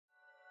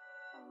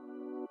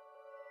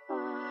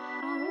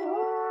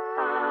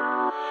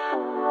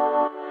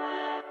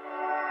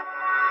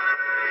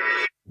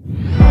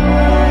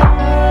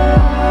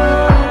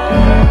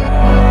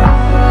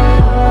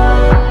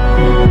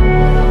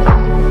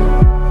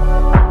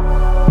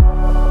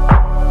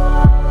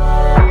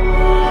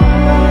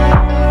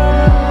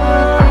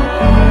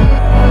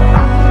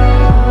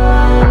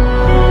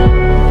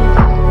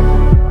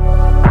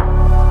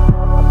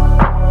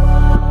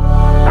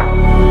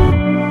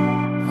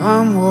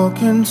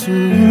walk into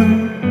you,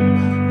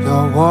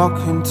 you're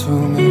walking to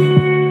me.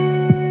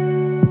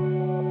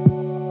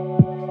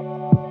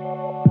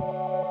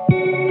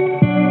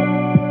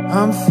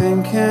 I'm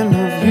thinking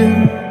of you,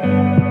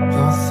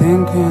 you're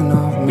thinking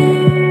of me.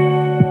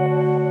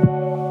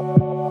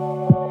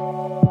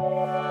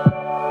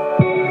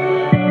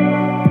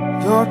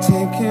 You're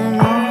taking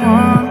my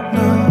heart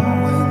now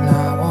when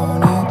I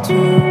want it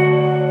to.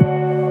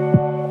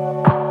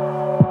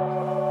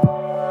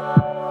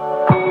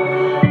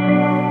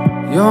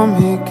 You're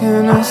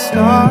making a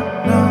start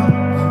now,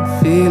 I'm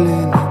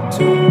feeling it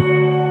too.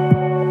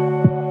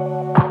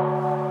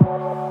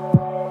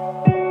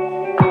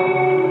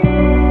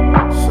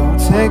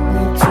 Take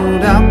me to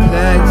that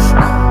place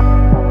now,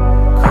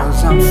 'cause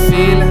I'm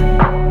feeling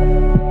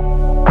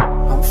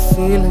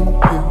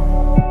you.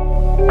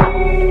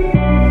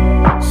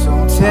 So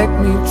take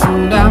me to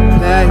that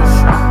place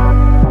now,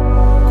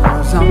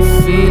 'cause I'm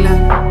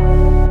feeling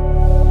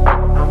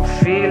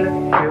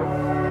you.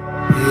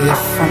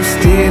 If I'm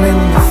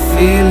stealing the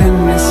feeling,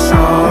 it's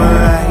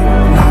alright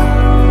now.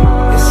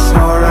 It's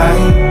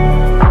alright.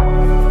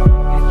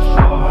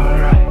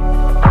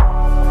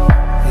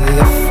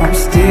 If I'm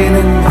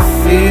stealing the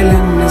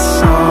feeling, it's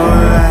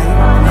alright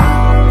now.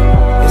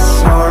 It's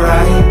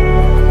alright.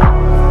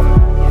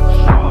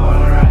 It's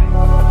alright.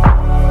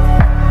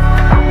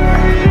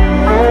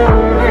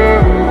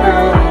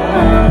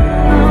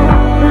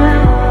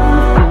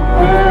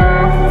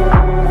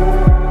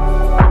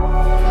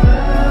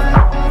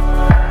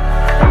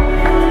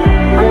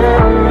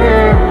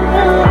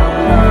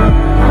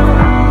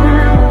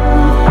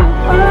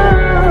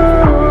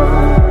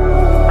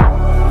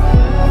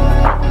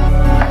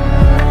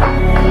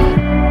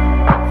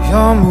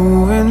 You're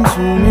moving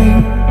to me,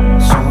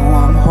 so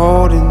I'm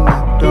holding the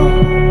door.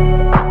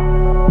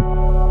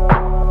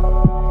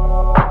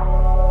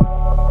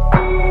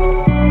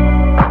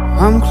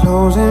 I'm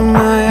closing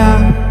my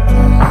eyes,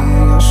 I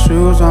hear your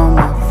shoes on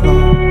my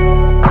floor.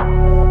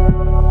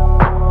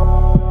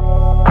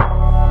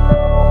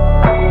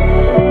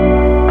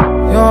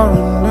 You're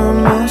under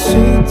my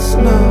sheets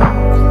now,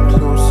 come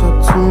closer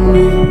to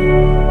me.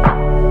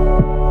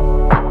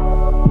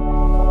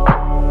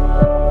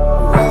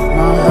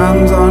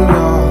 Hands on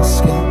your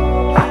skin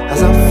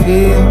as I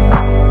feel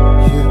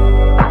you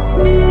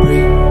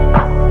breathe.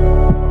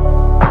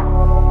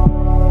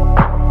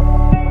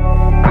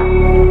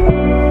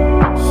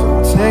 So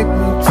take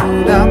me to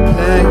that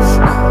place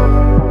now,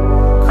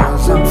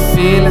 'cause I'm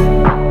feeling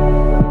you.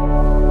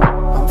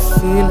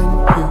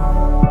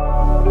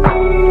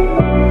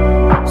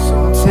 So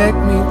take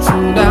me to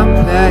that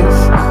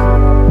place now,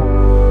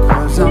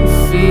 'cause I'm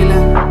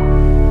feeling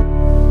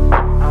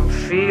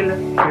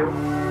you.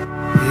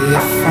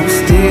 If I'm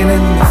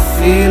stealing the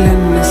feeling,